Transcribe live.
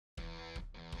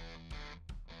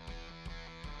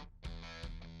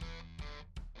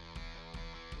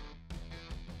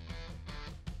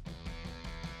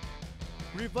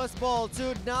Reverse ball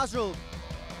to Nazrul.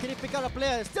 Can he pick out a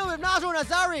player? Still with Nazrul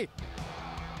Nazari.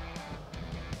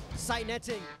 Side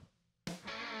netting.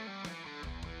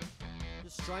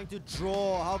 Just trying to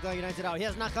draw Hougang United out.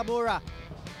 Here's Nakamura.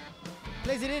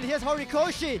 Plays it in. Here's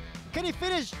Horikoshi. Can he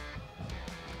finish?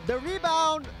 The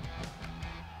rebound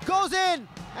goes in.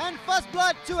 And first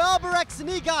blood to Albirex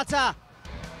Niigata.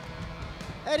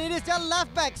 And it is their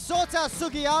left back, Sota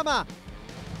Sugiyama,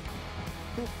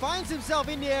 who finds himself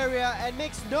in the area and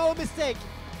makes no mistake.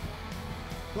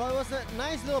 Well, it was a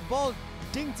nice little ball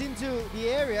dinked into the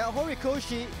area.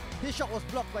 Horikoshi, his shot was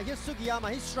blocked, but here's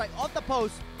Sugiyama, his strike off the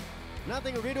post.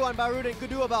 Nothing Ridwan Barudin could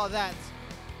do about that.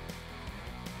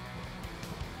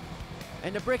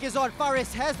 And the break is on.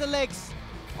 Faris has the legs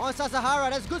on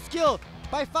Sasahara. That's good skill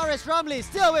by Faris Ramli.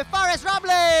 Still with Faris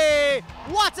Ramli!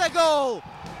 What a goal!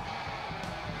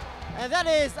 And that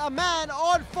is a man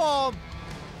on form.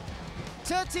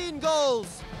 13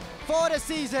 goals for the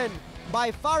season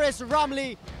by Faris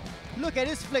Ramli. Look at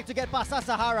his flick to get past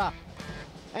Sasahara.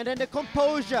 And then the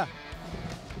composure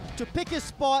to pick his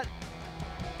spot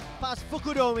past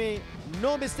Fukudomi.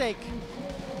 No mistake.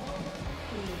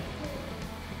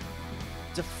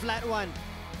 It's a flat one.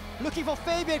 Looking for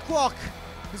Fabian Kwok.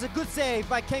 It's a good save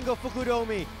by Kengo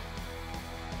Fukudomi.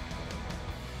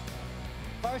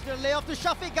 Faris gonna lay off to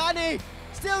Shafiq Ghani.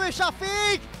 Still with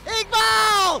Shafiq.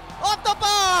 Iqbal! Off the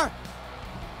bar!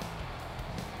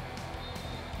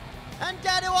 And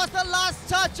that was the last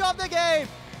touch of the game.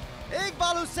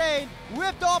 Iqbal Hussain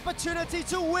with the opportunity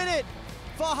to win it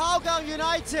for Hougang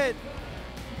United.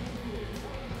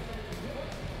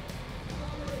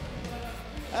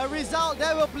 A result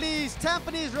that will please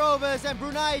Tampines Rovers and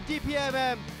Brunei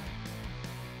DPMM.